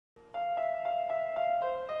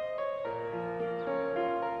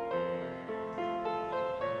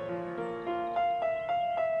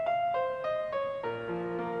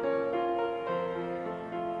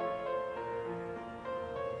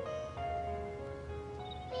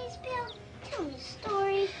Tell me a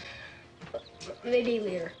story. Maybe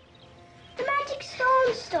later. The magic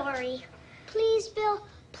stone story. Please, Bill.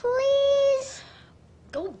 Please.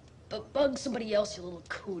 Go bug somebody else, you little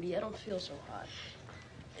cootie. I don't feel so hot.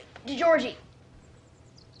 Georgie.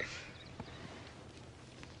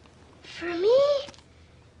 For me?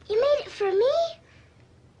 You made it for me?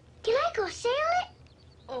 Can I go sail it?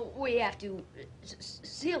 Oh, we have to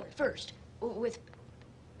seal it first with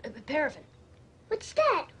paraffin. What's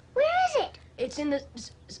that? Where is it? It's in the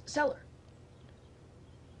cellar.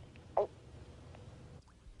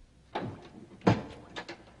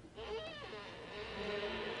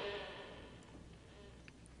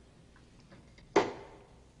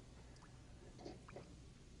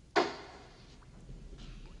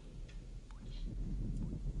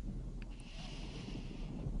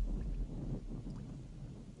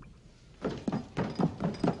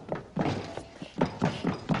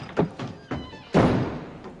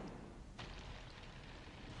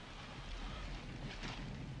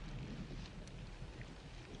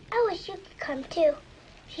 I wish you could come too.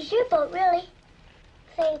 She's your boat, really.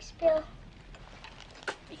 Thanks, Bill.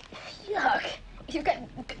 Yuck. You've got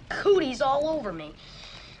cooties all over me.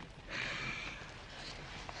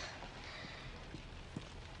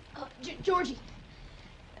 Georgie,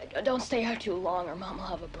 don't stay out too long or Mom will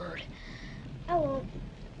have a bird. I won't.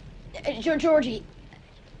 Georgie.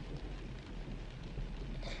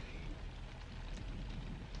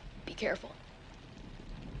 Be careful.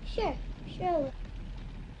 Sure, I will.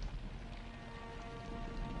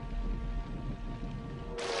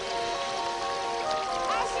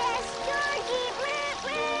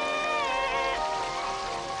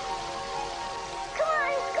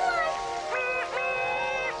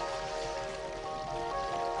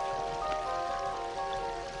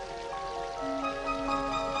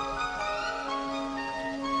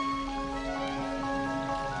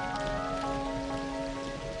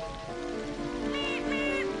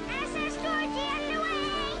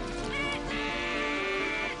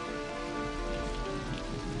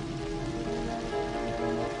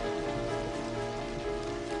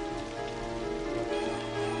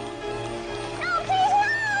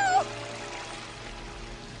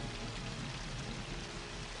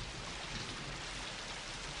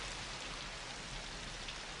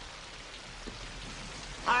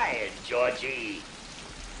 Hi, Georgie.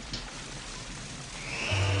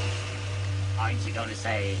 Aren't you going to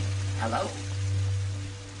say hello?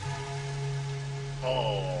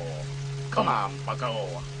 Oh, come on, bucko.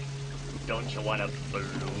 Don't you want a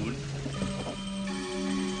balloon?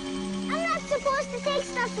 I'm not supposed to take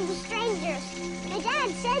stuff from strangers. My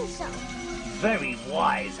dad said so. Very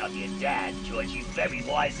wise of your dad, Georgie. Very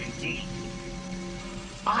wise indeed.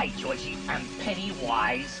 I, Georgie, am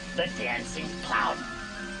Pennywise, the dancing clown.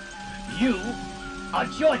 You are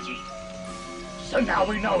Georgie. So now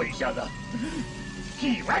we know each other.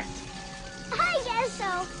 T-Rex? I guess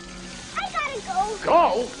so. I gotta go.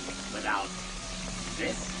 Go? Without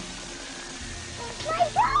this? That's my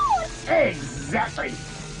boat! Exactly.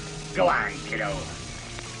 Go on, kiddo.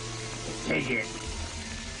 Take it.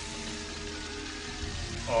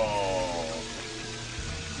 Oh.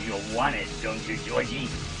 You want it, don't you, Georgie?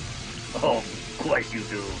 Oh, of course you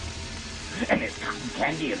do. And there's cotton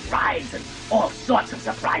candy and rides and all sorts of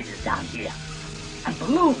surprises down here. And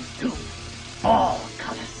balloons, too. All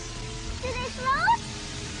colors. Do they float?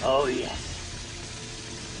 Oh, yes.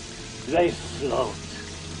 They float,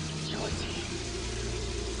 Georgie.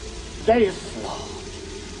 They float.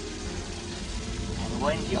 And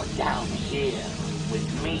when you're down here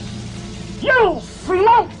with me, you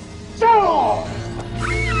float too!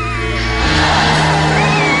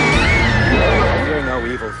 Fear no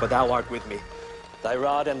evil, for thou art with me. Thy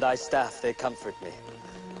rod and thy staff, they comfort me.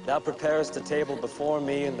 Thou preparest a table before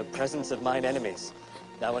me in the presence of mine enemies.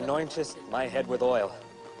 Thou anointest my head with oil.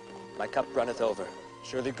 My cup runneth over.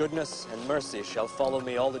 Surely goodness and mercy shall follow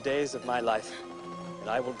me all the days of my life, and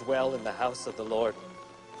I will dwell in the house of the Lord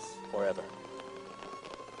forever.